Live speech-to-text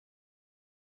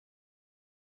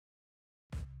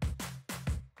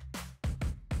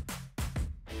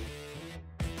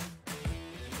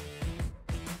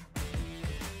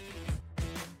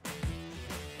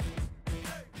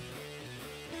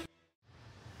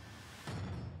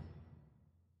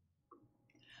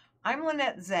I'm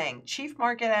Lynette Zang, Chief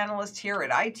Market Analyst here at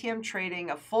ITM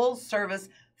Trading, a full-service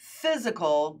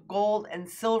physical gold and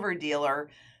silver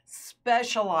dealer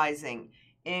specializing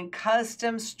in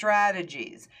custom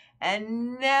strategies.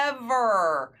 And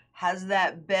never has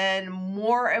that been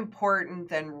more important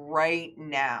than right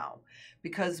now.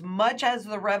 Because much as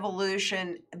the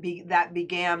revolution that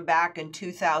began back in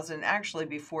 2000, actually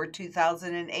before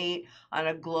 2008 on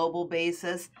a global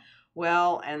basis,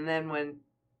 well, and then when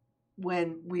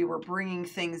we were bringing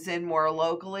things in more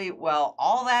locally, well,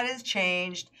 all that has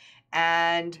changed,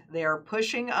 and they're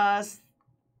pushing us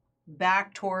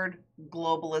back toward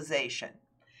globalization.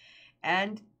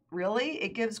 And really,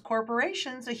 it gives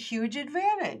corporations a huge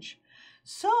advantage.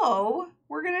 So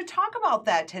we're going to talk about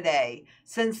that today,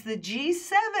 since the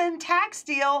G7 tax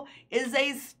deal is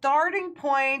a starting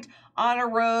point on a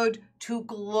road to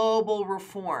global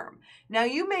reform. Now,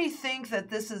 you may think that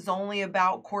this is only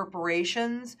about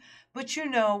corporations, but you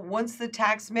know, once the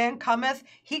tax man cometh,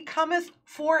 he cometh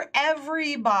for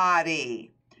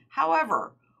everybody.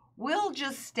 However, we'll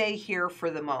just stay here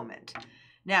for the moment.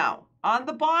 Now, on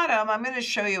the bottom, I'm going to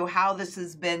show you how this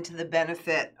has been to the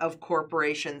benefit of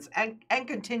corporations and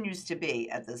continues to be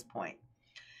at this point.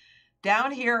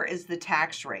 Down here is the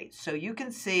tax rate. So you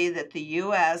can see that the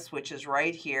U.S., which is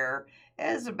right here,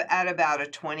 is at about a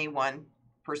 21%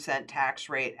 tax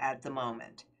rate at the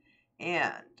moment.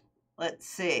 And let's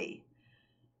see.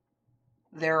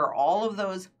 There are all of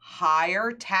those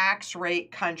higher tax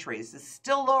rate countries. It's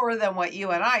still lower than what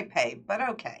you and I pay, but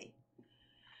okay.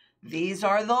 These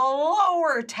are the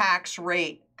lower tax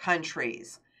rate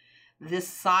countries. The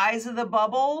size of the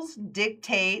bubbles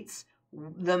dictates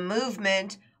the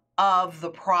movement of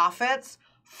the profits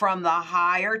from the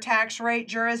higher tax rate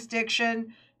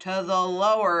jurisdiction to the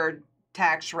lower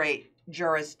tax rate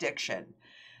jurisdiction.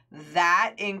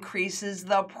 That increases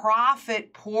the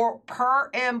profit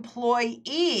per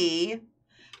employee,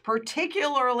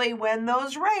 particularly when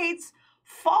those rates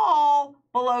fall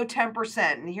below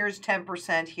 10%. And here's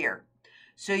 10% here.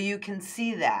 So you can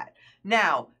see that.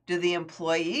 Now, do the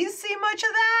employees see much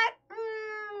of that?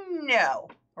 No.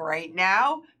 Right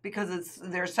now, because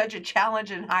there's such a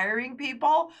challenge in hiring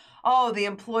people, oh, the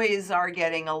employees are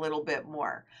getting a little bit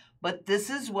more. But this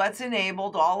is what's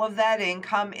enabled all of that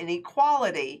income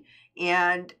inequality.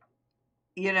 And,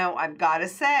 you know, I've got to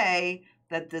say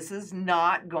that this is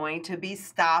not going to be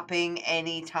stopping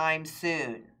anytime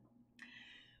soon.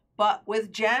 But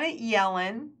with Janet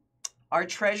Yellen, our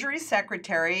Treasury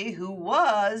Secretary, who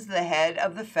was the head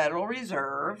of the Federal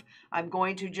Reserve, I'm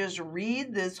going to just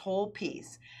read this whole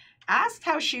piece. Asked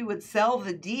how she would sell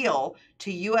the deal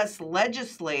to U.S.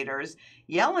 legislators,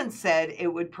 Yellen said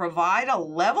it would provide a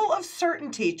level of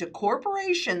certainty to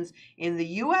corporations in the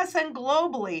U.S. and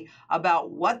globally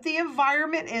about what the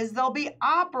environment is they'll be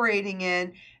operating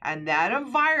in, and that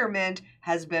environment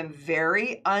has been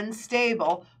very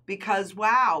unstable because,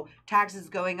 wow, taxes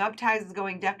going up, taxes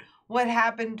going down. What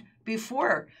happened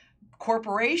before?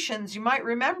 Corporations, you might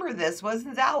remember this,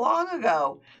 wasn't that long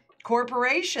ago.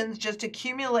 Corporations just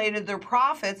accumulated their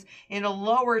profits in a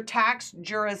lower tax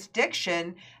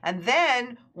jurisdiction, and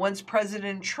then once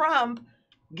President Trump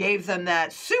gave them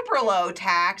that super low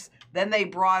tax, then they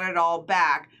brought it all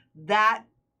back. That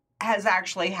has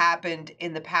actually happened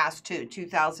in the past too.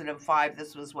 2005,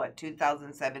 this was what,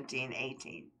 2017,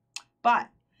 18. But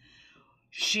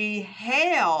she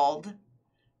hailed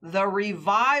the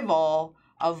revival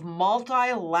of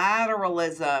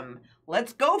multilateralism.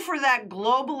 Let's go for that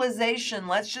globalization.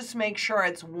 Let's just make sure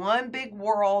it's one big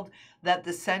world that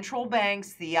the central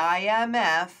banks, the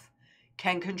IMF,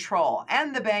 can control,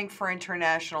 and the Bank for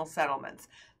International Settlements,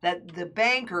 that the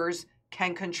bankers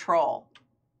can control.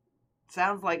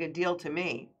 Sounds like a deal to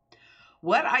me.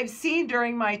 What I've seen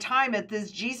during my time at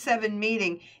this G7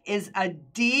 meeting is a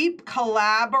deep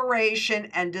collaboration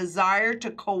and desire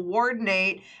to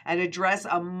coordinate and address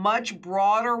a much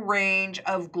broader range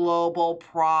of global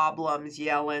problems,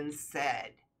 Yellen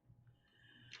said.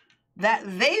 That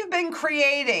they've been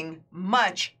creating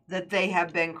much that they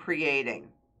have been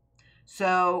creating.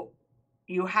 So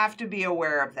you have to be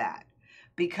aware of that,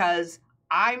 because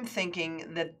I'm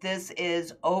thinking that this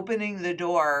is opening the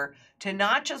door to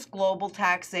not just global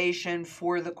taxation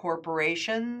for the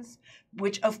corporations,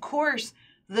 which of course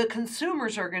the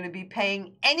consumers are going to be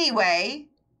paying anyway,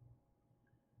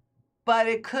 but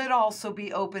it could also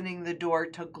be opening the door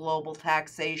to global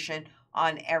taxation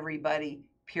on everybody,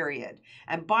 period.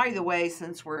 And by the way,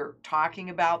 since we're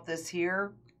talking about this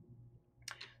here,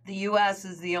 the U.S.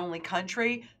 is the only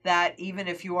country that even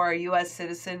if you are a U.S.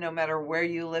 citizen, no matter where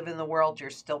you live in the world, you're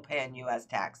still paying U.S.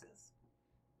 taxes.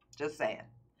 Just saying.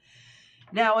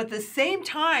 Now, at the same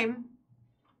time,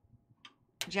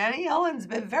 Janet Yellen's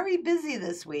been very busy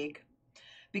this week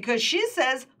because she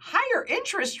says higher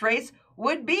interest rates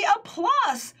would be a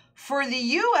plus for the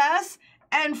U.S.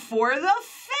 and for the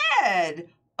Fed.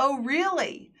 Oh,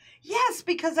 really? Yes,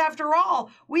 because after all,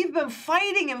 we've been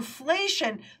fighting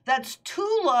inflation that's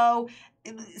too low.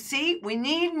 See, we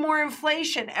need more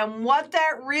inflation. And what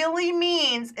that really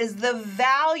means is the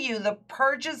value, the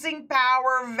purchasing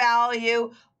power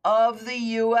value of the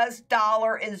U.S.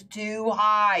 dollar is too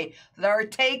high. They're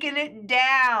taking it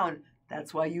down.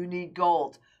 That's why you need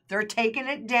gold. They're taking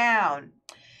it down.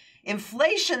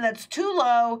 Inflation that's too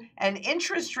low and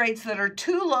interest rates that are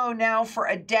too low now for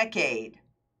a decade.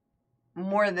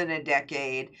 More than a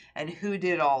decade. And who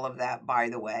did all of that, by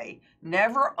the way?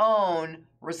 Never own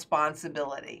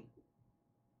responsibility.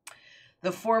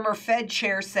 The former Fed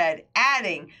chair said,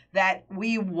 adding that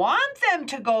we want them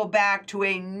to go back to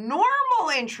a normal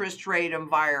interest rate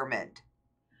environment.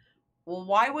 Well,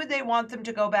 why would they want them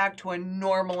to go back to a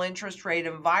normal interest rate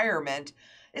environment?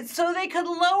 It's so they could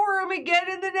lower them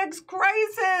again in the next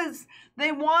crisis.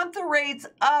 They want the rates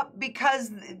up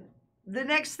because the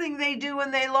next thing they do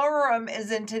when they lower them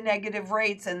is into negative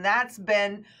rates. And that's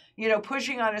been,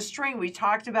 pushing on a string. We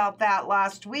talked about that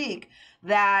last week,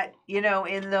 that,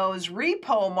 in those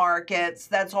repo markets,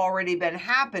 that's already been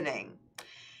happening.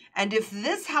 And if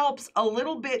this helps a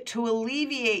little bit to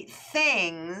alleviate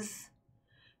things,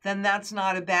 then that's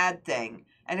not a bad thing.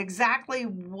 And exactly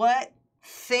what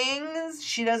things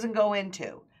she doesn't go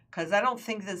into, because I don't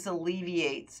think this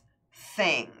alleviates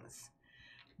things.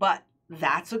 But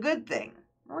that's a good thing.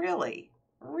 Really,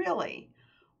 really.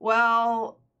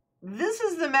 Well, this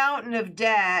is the mountain of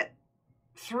debt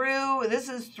through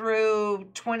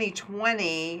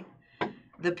 2020,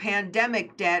 the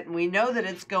pandemic debt, and we know that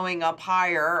it's going up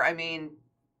higher. I mean,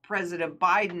 President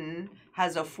Biden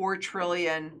has a $4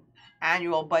 trillion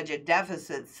annual budget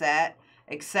deficit set,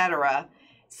 etc.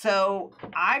 So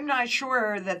I'm not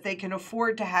sure that they can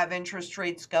afford to have interest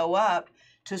rates go up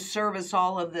to service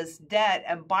all of this debt.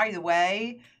 And by the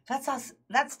way, that's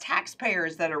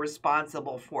taxpayers that are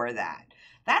responsible for that.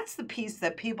 That's the piece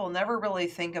that people never really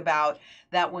think about,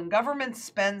 that when government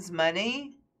spends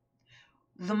money,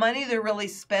 the money they're really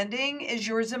spending is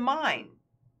yours and mine.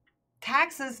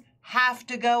 Taxes have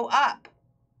to go up.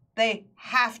 They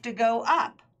have to go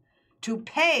up to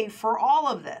pay for all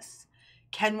of this.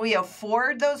 Can we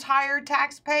afford those higher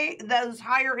those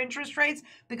higher interest rates?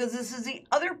 Because this is the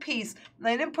other piece.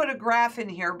 I didn't put a graph in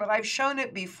here, but I've shown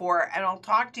it before, and I'll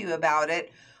talk to you about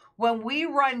it. When we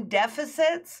run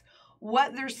deficits,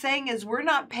 what they're saying is we're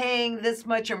not paying this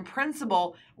much in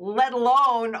principal, let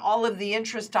alone all of the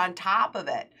interest on top of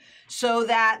it, so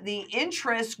that the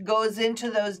interest goes into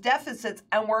those deficits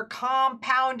and we're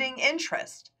compounding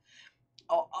interest.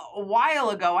 A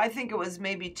while ago, I think it was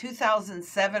maybe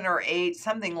 2007 or 8,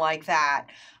 something like that,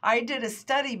 I did a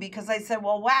study because I said,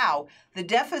 well, wow, the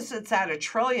deficit's at $1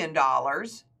 trillion,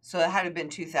 so it had to have been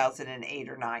 2008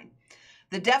 or 9.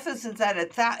 The deficit's at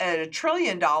 $1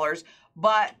 trillion,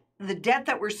 but the debt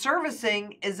that we're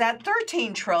servicing is at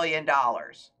 $13 trillion.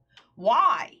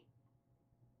 Why?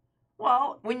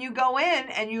 Well, when you go in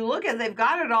and you look at, they've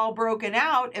got it all broken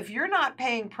out. If you're not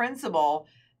paying principal,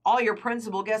 all your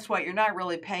principal, guess what? You're not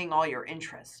really paying all your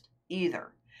interest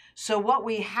either. So what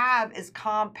we have is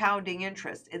compounding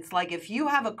interest. It's like if you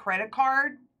have a credit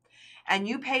card and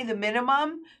you pay the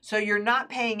minimum, so you're not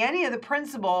paying any of the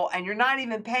principal and you're not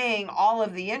even paying all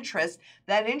of the interest,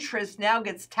 that interest now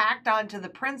gets tacked onto the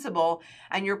principal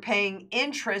and you're paying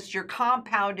interest, you're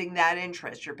compounding that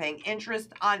interest. You're paying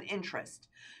interest on interest.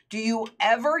 Do you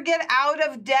ever get out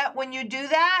of debt when you do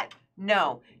that?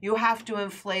 No, you have to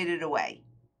inflate it away.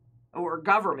 Or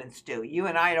governments do. You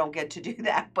and I don't get to do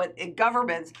that, but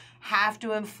governments have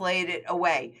to inflate it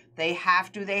away. They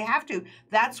have to.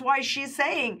 That's why she's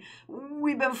saying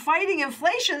we've been fighting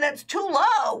inflation that's too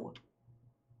low.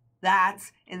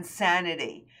 That's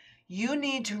insanity. You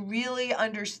need to really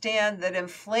understand that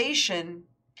inflation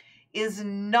is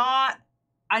not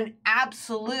an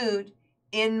absolute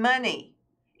in money.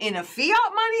 In a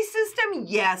fiat money system,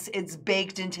 yes, it's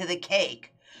baked into the cake,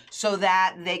 so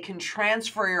that they can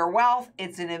transfer your wealth.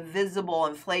 It's an invisible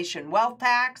inflation wealth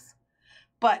tax,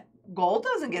 but gold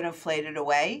doesn't get inflated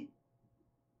away.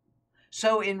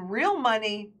 So in real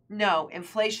money, no,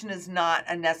 inflation is not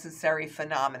a necessary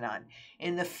phenomenon.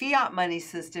 In the fiat money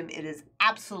system, it is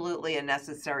absolutely a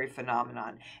necessary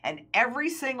phenomenon. And every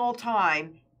single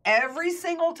time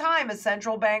a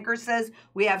central banker says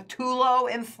we have too low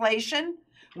inflation,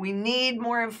 we need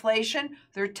more inflation,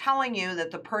 they're telling you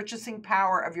that the purchasing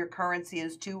power of your currency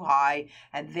is too high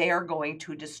and they are going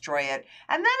to destroy it.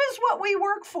 And that is what we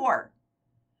work for.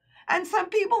 And some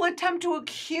people attempt to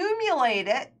accumulate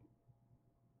it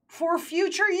for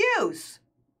future use.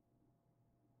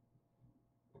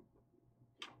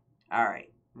 All right,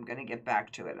 I'm going to get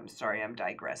back to it. I'm sorry, I'm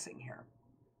digressing here.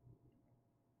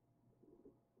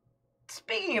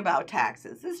 Speaking about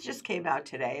taxes, this just came out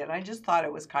today, and I just thought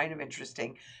it was kind of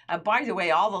interesting. By the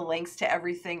way, all the links to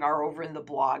everything are over in the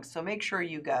blog, so make sure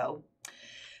you go.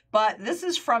 But this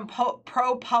is from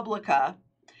ProPublica,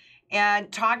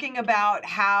 and talking about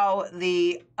how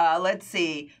the,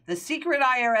 the secret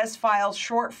IRS files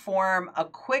short form, a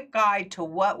quick guide to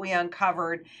what we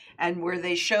uncovered, and where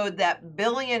they showed that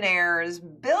billionaires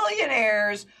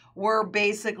were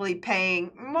basically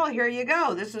paying, well, here you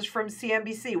go. This is from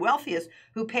CNBC, wealthiest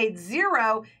who paid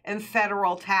zero in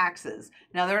federal taxes.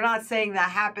 Now, they're not saying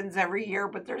that happens every year,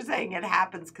 but they're saying it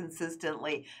happens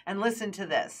consistently. And listen to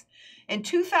this. In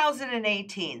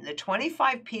 2018, the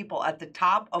 25 people at the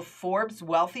top of Forbes'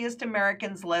 wealthiest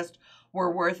Americans list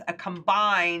were worth a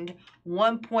combined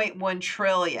 $1.1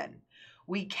 trillion.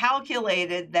 We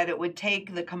calculated that it would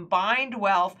take the combined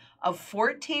wealth of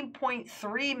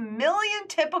 14.3 million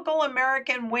typical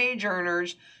American wage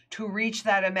earners to reach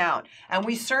that amount. And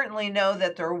we certainly know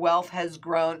that their wealth has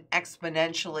grown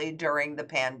exponentially during the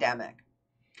pandemic.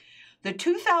 The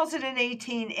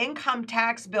 2018 income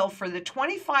tax bill for the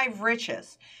 25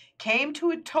 richest came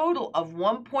to a total of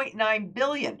 $1.9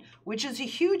 billion, which is a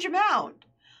huge amount,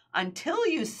 until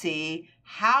you see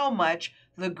how much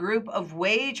the group of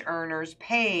wage earners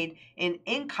paid in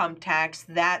income tax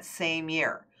that same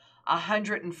year,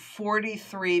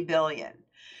 $143 billion.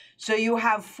 So you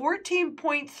have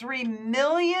 14.3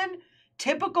 million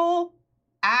typical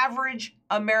average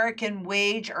American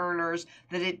wage earners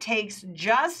that it takes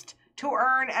just to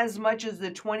earn as much as the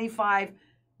 25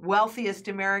 wealthiest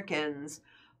Americans,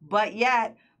 but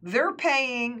yet they're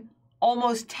paying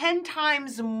almost 10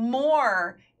 times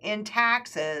more in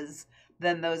taxes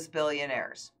than those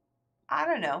billionaires. I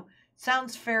don't know.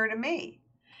 Sounds fair to me.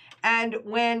 And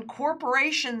when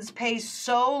corporations pay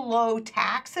so low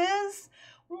taxes,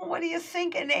 what do you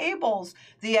think enables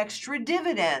the extra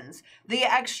dividends, the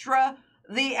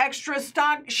extra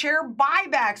stock share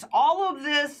buybacks, all of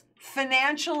this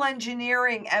financial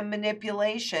engineering and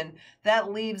manipulation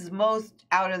that leaves most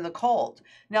out in the cold?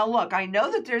 Now, look, I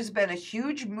know that there's been a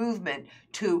huge movement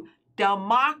to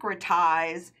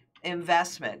democratize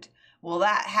investment. Well,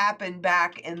 that happened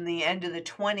back in the end of the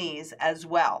 20s as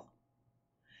well.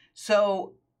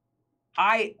 So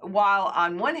while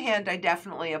on one hand, I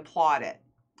definitely applaud it,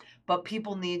 but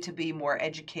people need to be more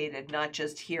educated, not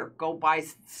just here, go buy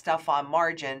stuff on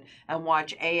margin and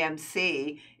watch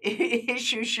AMC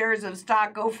issue shares of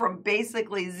stock go from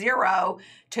basically zero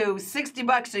to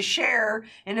 $60 a share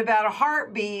in about a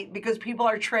heartbeat because people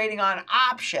are trading on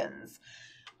options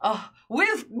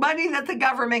with money that the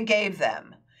government gave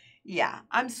them. Yeah,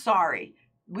 I'm sorry.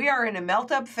 We are in a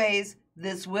melt-up phase.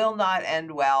 This will not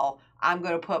end well. I'm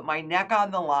going to put my neck on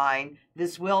the line.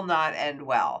 This will not end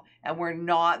well. And we're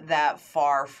not that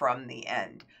far from the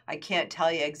end. I can't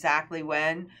tell you exactly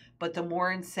when, but the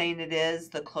more insane it is,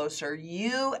 the closer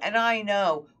you and I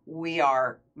know we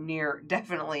are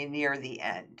definitely near the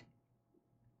end.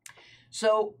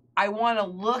 So I want to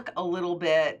look a little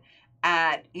bit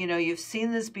at, you've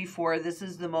seen this before. This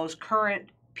is the most current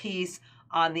piece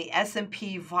on the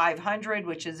S&P 500,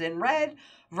 which is in red,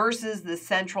 versus the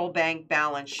central bank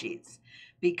balance sheets,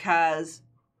 because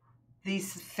the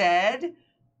Fed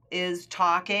is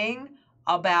talking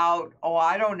about,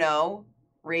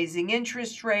 raising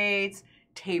interest rates,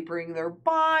 tapering their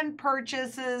bond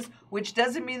purchases, which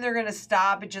doesn't mean they're going to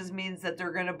stop. It just means that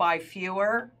they're going to buy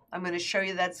fewer. I'm going to show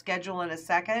you that schedule in a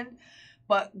second.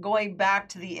 But going back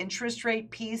to the interest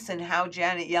rate piece and how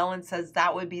Janet Yellen says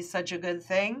that would be such a good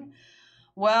thing.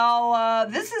 Well,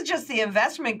 this is just the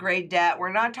investment grade debt.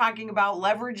 We're not talking about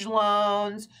leverage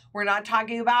loans. We're not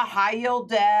talking about high yield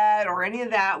debt or any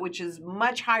of that, which is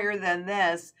much higher than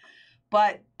this.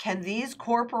 But can these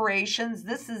corporations,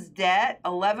 this is debt,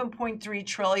 11.3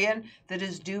 trillion that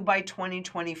is due by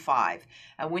 2025.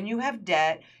 And when you have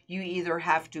debt, you either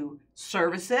have to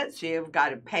service it, so you've got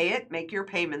to pay it, make your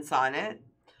payments on it,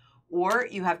 or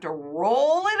you have to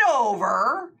roll it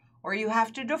over, or you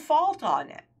have to default on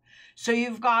it. So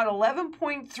you've got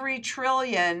 11.3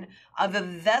 trillion of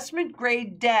investment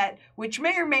grade debt, which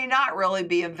may or may not really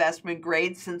be investment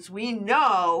grade, since we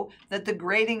know that the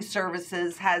grading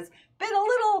services has been a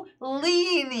little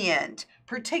lenient,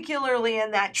 particularly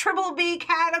in that BBB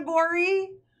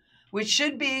category, which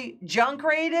should be junk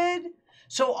rated.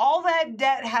 So all that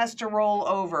debt has to roll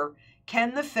over.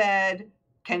 Can the Fed,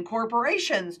 can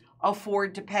corporations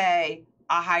afford to pay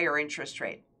a higher interest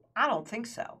rate? I don't think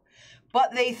so.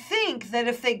 But they think that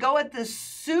if they go at this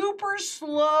super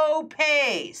slow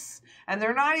pace, and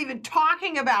they're not even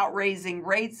talking about raising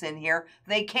rates in here,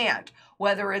 they can't.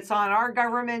 Whether it's on our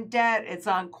government debt, it's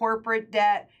on corporate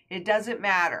debt, it doesn't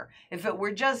matter. If it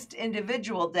were just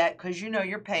individual debt, because you know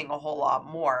you're paying a whole lot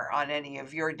more on any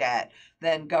of your debt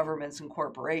than governments and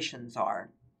corporations are.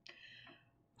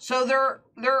 So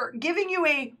they're giving you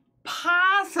a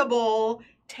possible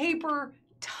taper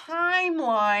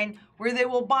timeline where they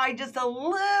will buy just a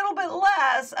little bit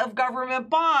less of government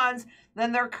bonds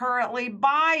than they're currently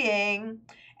buying.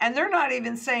 And they're not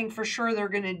even saying for sure they're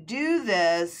going to do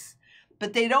this,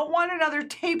 but they don't want another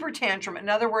taper tantrum. In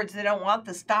other words, they don't want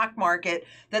the stock market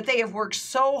that they have worked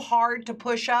so hard to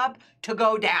push up to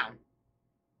go down.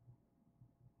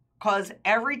 Because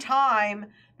every time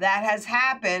that has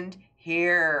happened,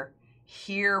 here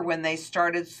when they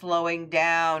started slowing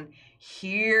down,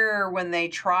 here when they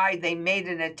made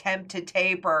an attempt to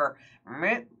taper,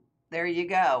 there you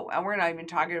go. And we're not even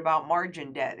talking about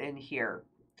margin debt in here.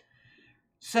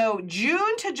 So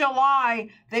June to July,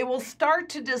 they will start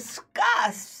to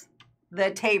discuss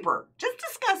the taper. Just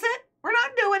discuss it. We're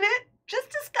not doing it. Just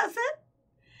discuss it.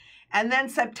 And then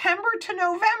September to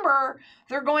November,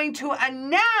 they're going to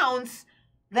announce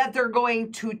that they're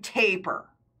going to taper.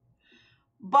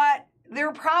 But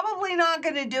they're probably not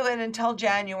going to do it until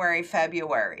January,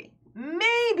 February.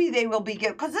 Maybe they will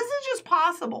begin, because this is just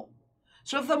possible.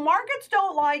 So if the markets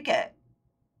don't like it,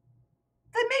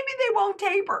 then maybe they won't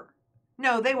taper.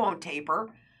 No, they won't taper.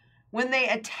 When they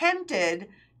attempted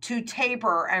to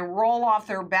taper and roll off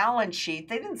their balance sheet,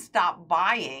 they didn't stop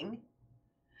buying.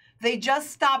 They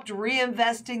just stopped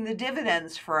reinvesting the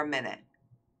dividends for a minute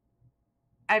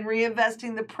and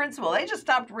reinvesting the principal. They just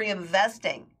stopped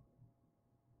reinvesting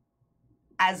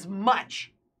as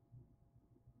much.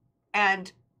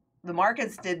 And the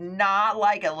markets did not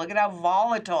like it. Look at how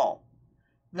volatile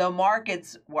the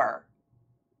markets were.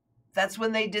 That's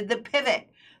when they did the pivot.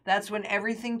 That's when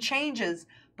everything changes.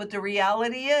 But the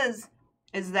reality is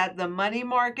that the money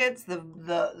markets,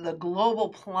 the global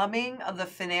plumbing of the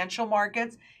financial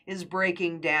markets is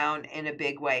breaking down in a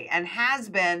big way and has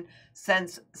been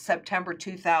since September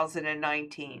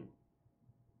 2019.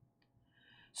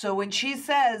 So when she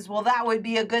says, well, that would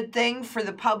be a good thing for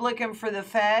the public and for the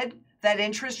Fed, that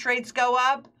interest rates go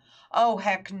up, oh,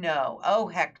 heck no. Oh,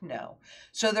 heck no.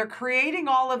 So they're creating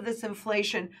all of this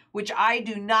inflation, which I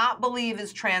do not believe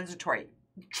is transitory.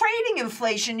 Trading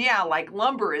inflation, yeah, like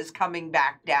lumber is coming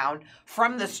back down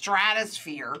from the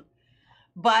stratosphere.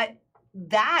 But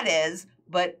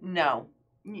no.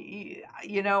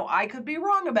 You know, I could be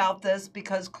wrong about this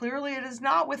because clearly it is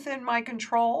not within my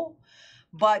control.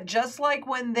 But just like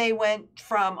when they went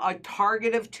from a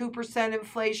target of 2%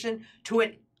 inflation to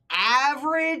an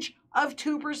average of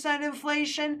 2%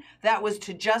 inflation, that was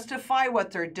to justify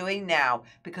what they're doing now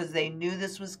because they knew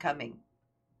this was coming.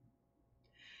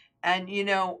 And, you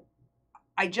know,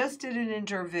 I just did an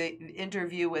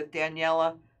interview with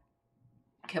Daniela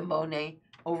Kimbone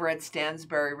over at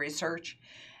Stansberry Research,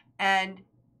 and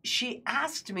she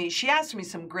asked me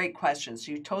some great questions.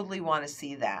 So you totally want to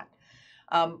see that.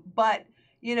 But,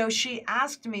 you know, she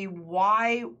asked me,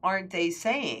 why aren't they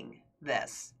saying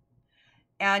this?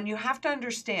 And you have to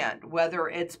understand, whether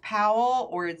it's Powell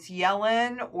or it's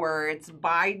Yellen or it's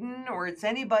Biden or it's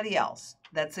anybody else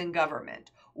that's in government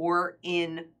or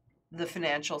in the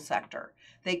financial sector,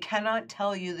 they cannot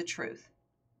tell you the truth.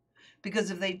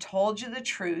 Because if they told you the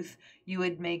truth, you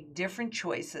would make different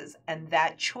choices, and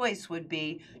that choice would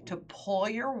be to pull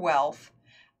your wealth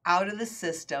out of the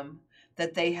system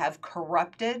that they have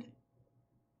corrupted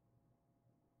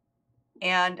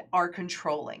and are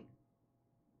controlling.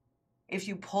 If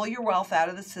you pull your wealth out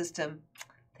of the system,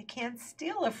 they can't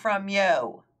steal it from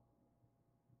you.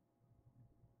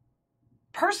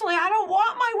 Personally, I don't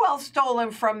want my wealth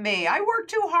stolen from me. I work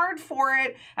too hard for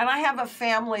it, and I have a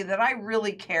family that I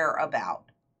really care about.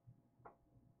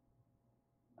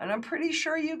 And I'm pretty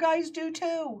sure you guys do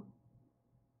too.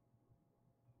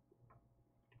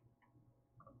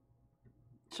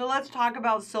 So let's talk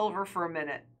about silver for a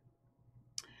minute.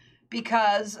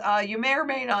 Because you may or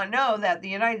may not know that the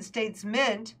United States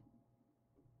Mint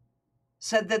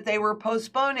said that they were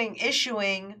postponing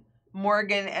issuing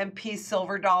Morgan and Peace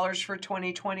silver dollars for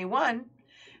 2021,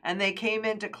 and they came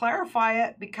in to clarify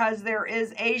it because there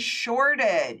is a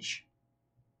shortage.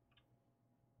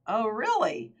 Oh,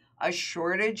 really? A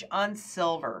shortage on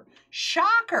silver.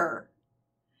 Shocker.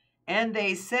 And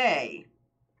they say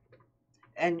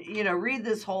And, read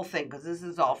this whole thing because this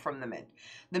is all from the Mint.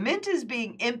 The Mint is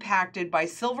being impacted by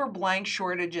silver blank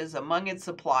shortages among its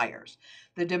suppliers.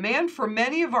 The demand for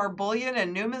many of our bullion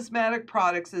and numismatic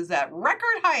products is at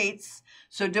record heights.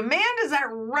 So demand is at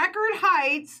record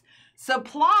heights.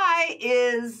 Supply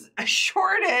is a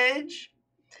shortage.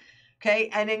 Okay,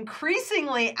 and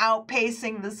increasingly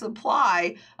outpacing the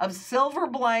supply of silver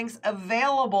blanks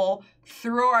available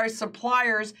through our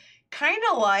suppliers, kind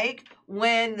of like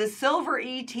when the silver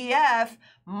ETF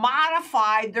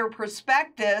modified their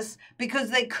prospectus because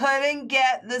they couldn't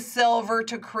get the silver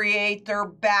to create their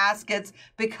baskets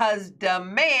because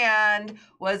demand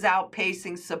was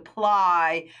outpacing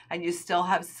supply, and you still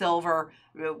have silver.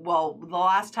 Well, the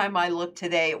last time I looked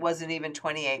today, it wasn't even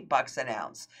 28 bucks an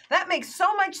ounce. That makes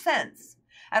so much sense.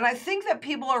 And I think that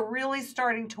people are really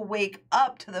starting to wake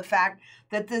up to the fact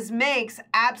that this makes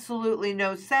absolutely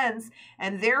no sense.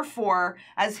 And therefore,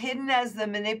 as hidden as the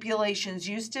manipulations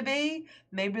used to be,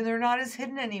 maybe they're not as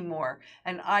hidden anymore.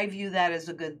 And I view that as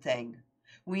a good thing.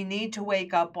 We need to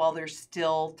wake up while there's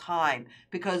still time.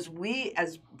 Because we,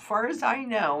 as far as I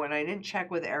know, and I didn't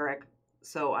check with Eric,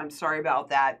 so I'm sorry about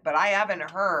that, but I haven't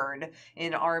heard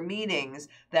in our meetings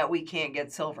that we can't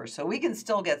get silver. So we can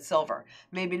still get silver.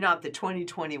 Maybe not the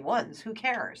 2021s. Who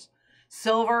cares?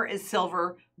 Silver is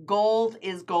silver. Gold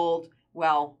is gold.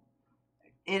 Well,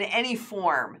 in any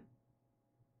form,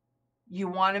 you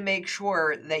want to make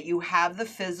sure that you have the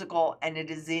physical and it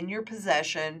is in your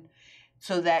possession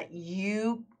so that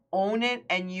you own it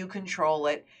and you control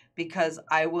it. Because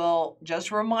I will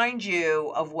just remind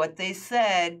you of what they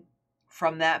said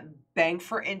from that Bank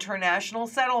for International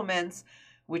Settlements,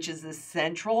 which is the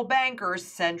central banker's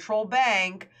central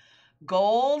bank.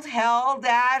 Gold held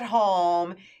at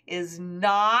home is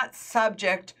not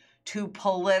subject to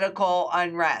political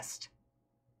unrest.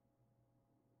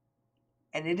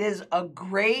 And it is a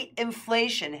great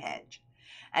inflation hedge.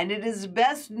 And it is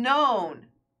best known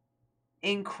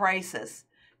in crisis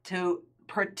to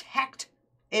protect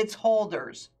its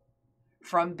holders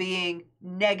from being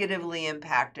negatively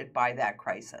impacted by that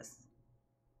crisis.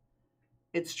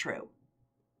 It's true.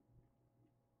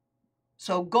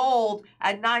 So gold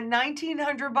at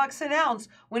 1,900 bucks an ounce,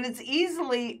 when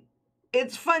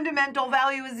its fundamental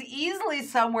value is easily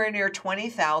somewhere near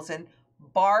 20,000.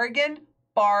 Bargain,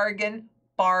 bargain,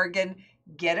 bargain.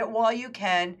 Get it while you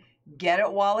can. Get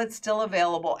it while it's still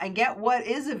available, and get what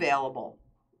is available.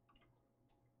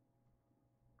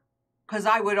 Because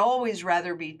I would always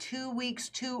rather be 2 weeks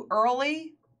too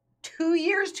early, 2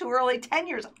 years too early, 10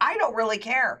 years. I don't really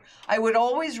care. I would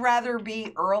always rather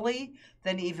be early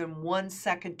than even 1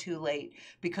 second too late.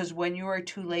 Because when you are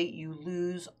too late, you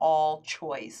lose all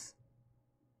choice.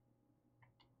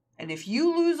 And if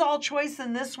you lose all choice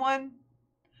in this one,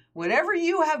 whatever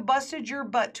you have busted your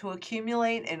butt to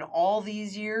accumulate in all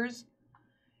these years,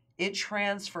 it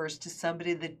transfers to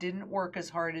somebody that didn't work as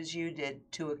hard as you did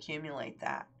to accumulate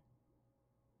that.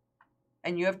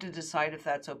 And you have to decide if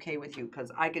that's okay with you,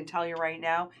 because I can tell you right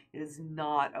now, it is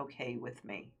not okay with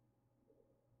me.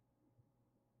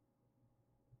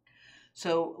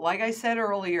 So, like I said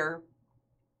earlier,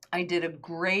 I did a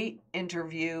great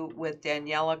interview with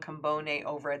Daniela Cambone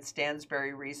over at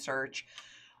Stansberry Research.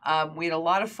 We had a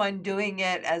lot of fun doing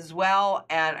it as well,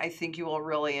 and I think you will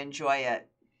really enjoy it.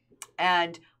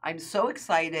 And I'm so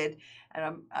excited,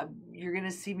 and you're going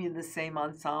to see me in the same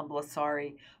ensemble,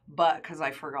 sorry, but because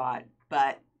I forgot.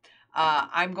 But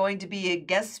I'm going to be a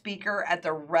guest speaker at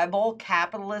the Rebel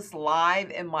Capitalist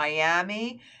Live in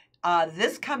Miami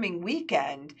this coming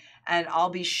weekend, and I'll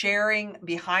be sharing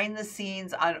behind the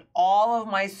scenes on all of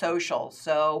my socials.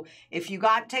 So if you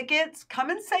got tickets, come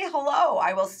and say hello.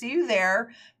 I will see you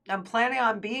there. I'm planning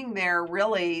on being there,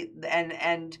 really,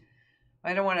 and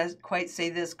I don't want to quite say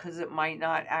this because it might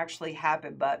not actually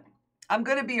happen, but I'm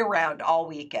going to be around all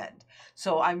weekend.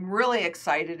 So I'm really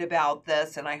excited about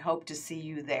this, and I hope to see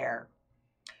you there.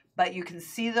 But you can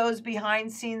see those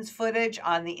behind scenes footage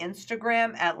on the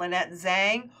Instagram at Lynette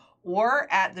Zang, or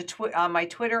at on my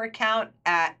Twitter account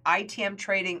at ITM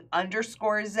Trading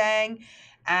 _Zang.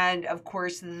 And of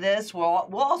course, this we'll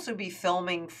also be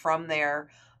filming from there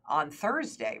on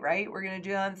Thursday, right? We're going to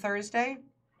do it on Thursday.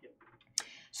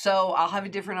 So I'll have a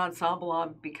different ensemble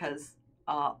on because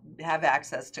I'll have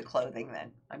access to clothing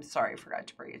then. I'm sorry I forgot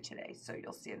to bring it today. So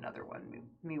you'll see another one,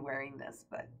 me wearing this,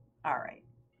 but all right.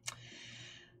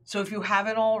 So if you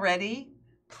haven't already,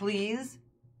 please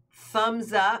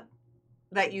thumbs up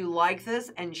that you like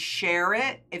this and share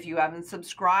it. If you haven't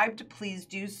subscribed, please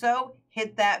do so.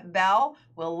 Hit that bell.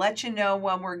 We'll let you know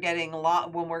when we're going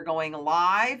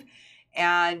live.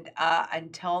 And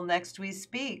until next we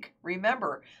speak,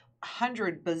 remember,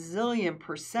 100 bazillion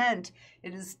 %.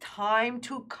 It is time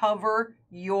to cover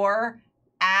your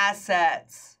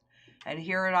assets. And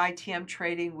here at ITM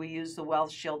Trading, we use the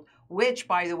Wealth Shield, which,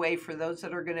 by the way, for those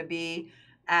that are going to be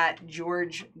at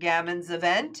George Gammon's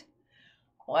event,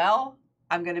 well,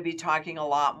 I'm going to be talking a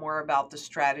lot more about the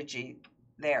strategy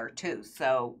there too.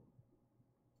 So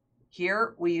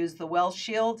here we use the Wealth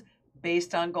Shield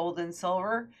based on gold and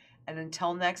silver. And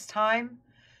until next time,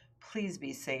 please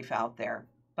be safe out there.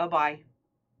 Bye-bye.